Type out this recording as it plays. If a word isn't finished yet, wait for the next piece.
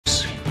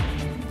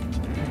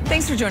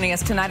Thanks for joining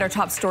us tonight. Our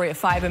top story at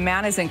 5. A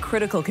man is in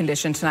critical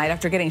condition tonight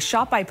after getting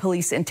shot by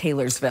police in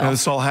Taylorsville. Now,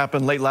 this all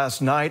happened late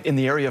last night in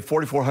the area of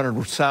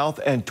 4400 South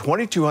and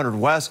 2200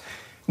 West.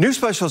 News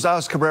specialist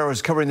Alex Cabrera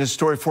is covering this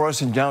story for us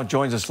and now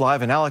joins us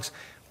live. And Alex,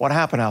 what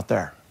happened out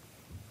there?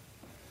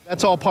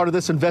 That's all part of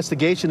this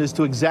investigation as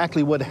to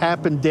exactly what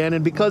happened, Dan.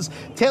 And because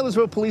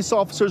Taylorsville police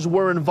officers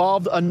were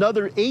involved,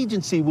 another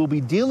agency will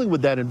be dealing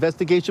with that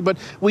investigation. But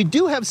we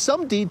do have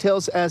some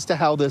details as to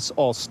how this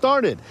all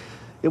started.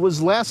 It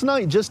was last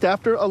night, just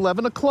after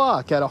 11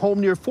 o'clock, at a home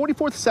near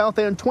 44th South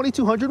and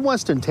 2200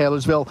 West in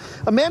Taylorsville.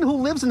 A man who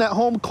lives in that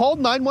home called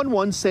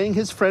 911 saying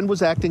his friend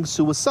was acting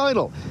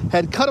suicidal,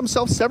 had cut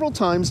himself several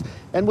times,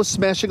 and was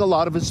smashing a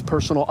lot of his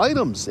personal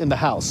items in the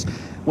house.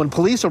 When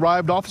police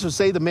arrived, officers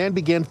say the man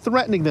began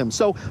threatening them.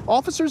 So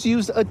officers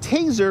used a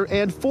taser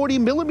and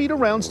 40mm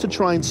rounds to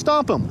try and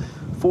stop him.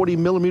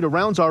 40mm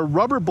rounds are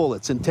rubber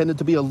bullets intended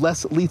to be a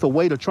less lethal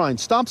way to try and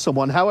stop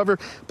someone. However,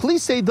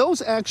 police say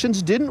those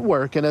actions didn't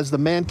work, and as the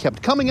man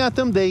kept coming at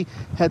them, they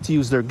had to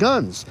use their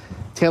guns.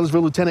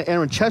 Taylorsville Lieutenant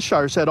Aaron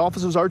Cheshire said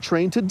officers are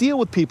trained to deal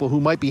with people who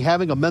might be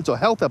having a mental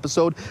health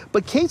episode,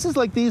 but cases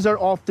like these are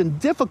often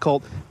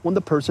difficult when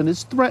the person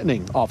is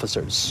threatening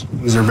officers.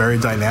 These are very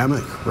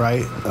dynamic,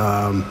 right?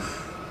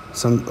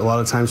 A lot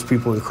of times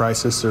people in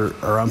crisis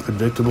are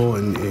unpredictable,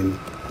 and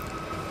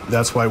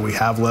that's why we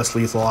have less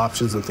lethal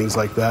options and things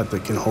like that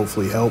can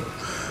hopefully help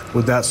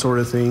with that sort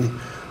of thing.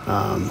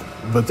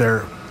 But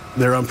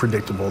they're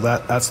unpredictable.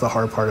 That's the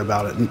hard part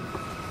about it.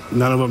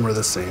 None of them are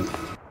the same.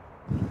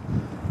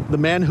 The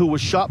man who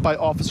was shot by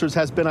officers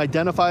has been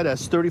identified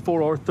as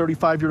 34 or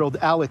 35-year-old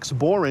Alex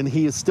Boren.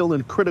 He is still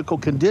in critical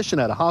condition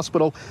at a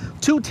hospital.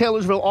 2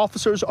 Taylorsville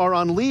officers are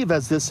on leave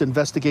as this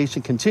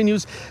investigation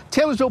continues.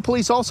 Taylorsville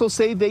police also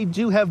say they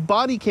do have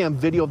body cam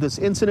video of this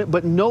incident,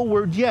 but no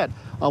word yet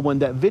on when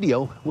that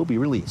video will be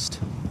released.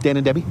 Dan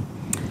and Debbie.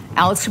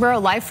 Alex Cabrera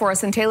live for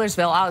us in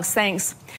Taylorsville. Alex, thanks.